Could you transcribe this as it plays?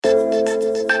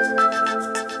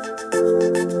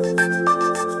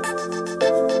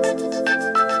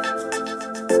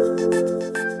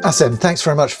Assem, thanks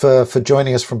very much for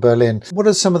joining us from Berlin. What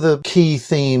are some of the key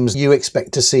themes you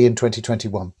expect to see in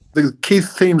 2021? The key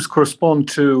themes correspond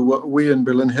to what we in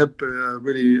Berlin HIP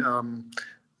really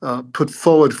put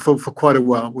forward for quite a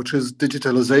while, which is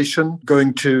digitalization,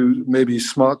 going to maybe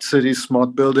smart cities,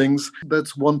 smart buildings.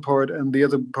 That's one part. And the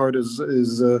other part is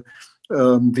the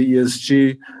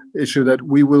ESG issue, that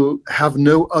we will have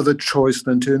no other choice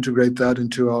than to integrate that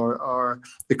into our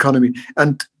economy.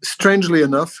 And strangely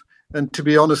enough, and to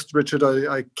be honest, Richard,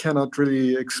 I cannot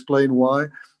really explain why,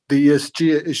 the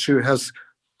ESG issue has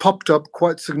popped up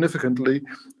quite significantly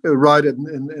right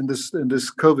in this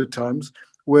COVID times,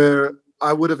 where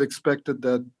I would have expected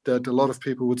that a lot of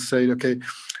people would say, okay,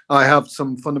 I have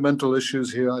some fundamental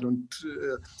issues here. I don't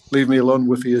leave me alone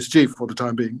with ESG for the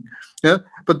time being. Yeah,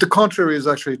 but the contrary is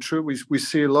actually true. We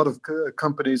see a lot of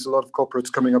companies, a lot of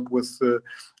corporates coming up with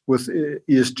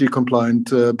ESG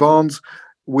compliant bonds.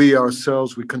 We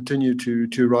ourselves, we continue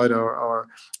to write our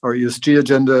ESG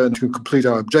agenda and to complete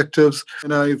our objectives.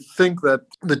 And I think that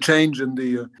the change in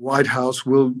the White House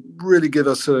will really give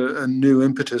us a new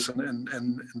impetus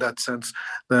in that sense,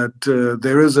 that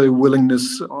there is a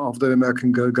willingness of the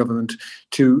American government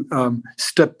to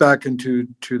step back into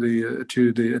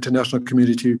the international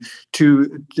community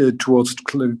towards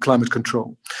climate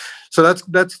control. So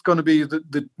that's going to be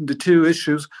the two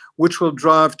issues, which will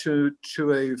drive to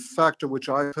a factor which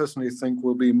I personally think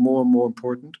will be more and more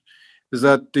important, is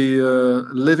that the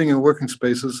living and working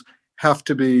spaces have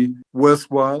to be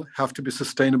worthwhile, have to be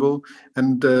sustainable,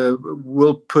 and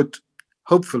will put,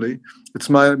 hopefully, it's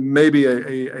maybe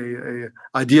a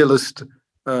idealist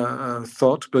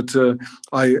thought, but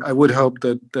I would hope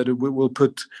that it will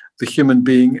put the human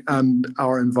being and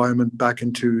our environment back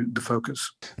into the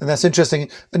focus. And that's interesting.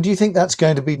 And do you think that's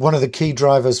going to be one of the key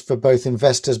drivers for both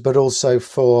investors, but also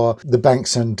for the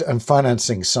banks and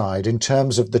financing side, in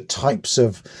terms of the types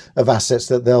of assets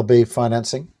that they'll be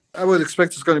financing? I would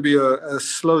expect it's going to be a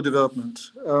slow development.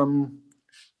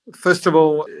 First of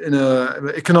all, in an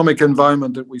economic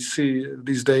environment that we see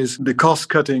these days, the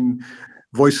cost-cutting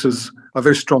voices are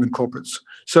very strong in corporates.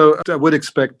 So I would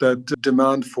expect that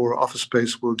demand for office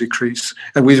space will decrease,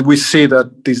 and we see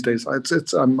that these days.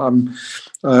 I'm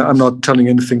not telling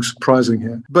anything surprising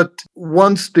here. But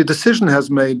once the decision has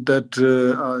made that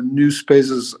new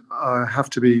spaces have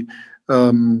to be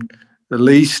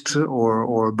leased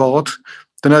or bought,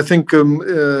 then I think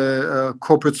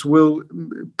corporates will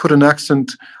put an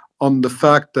accent on the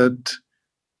fact that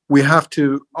we have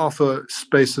to offer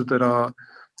spaces that are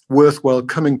worthwhile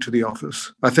coming to the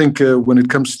office. I think when it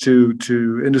comes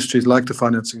to industries like the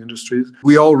financing industries,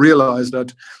 we all realize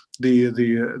that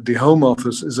the home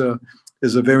office is a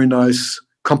very nice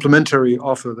complementary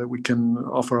offer that we can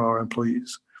offer our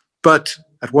employees. But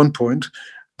at one point,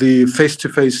 the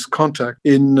face-to-face contact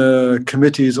in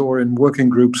committees or in working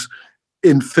groups,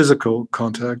 in physical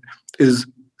contact, is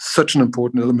such an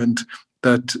important element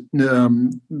that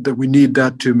we need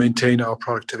that to maintain our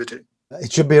productivity.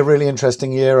 It should be a really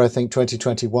interesting year, I think,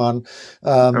 2021.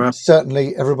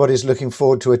 Certainly, everybody's looking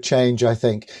forward to a change, I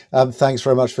think. Thanks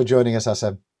very much for joining us,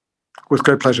 Assem. With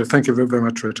great pleasure. Thank you very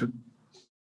much, Richard.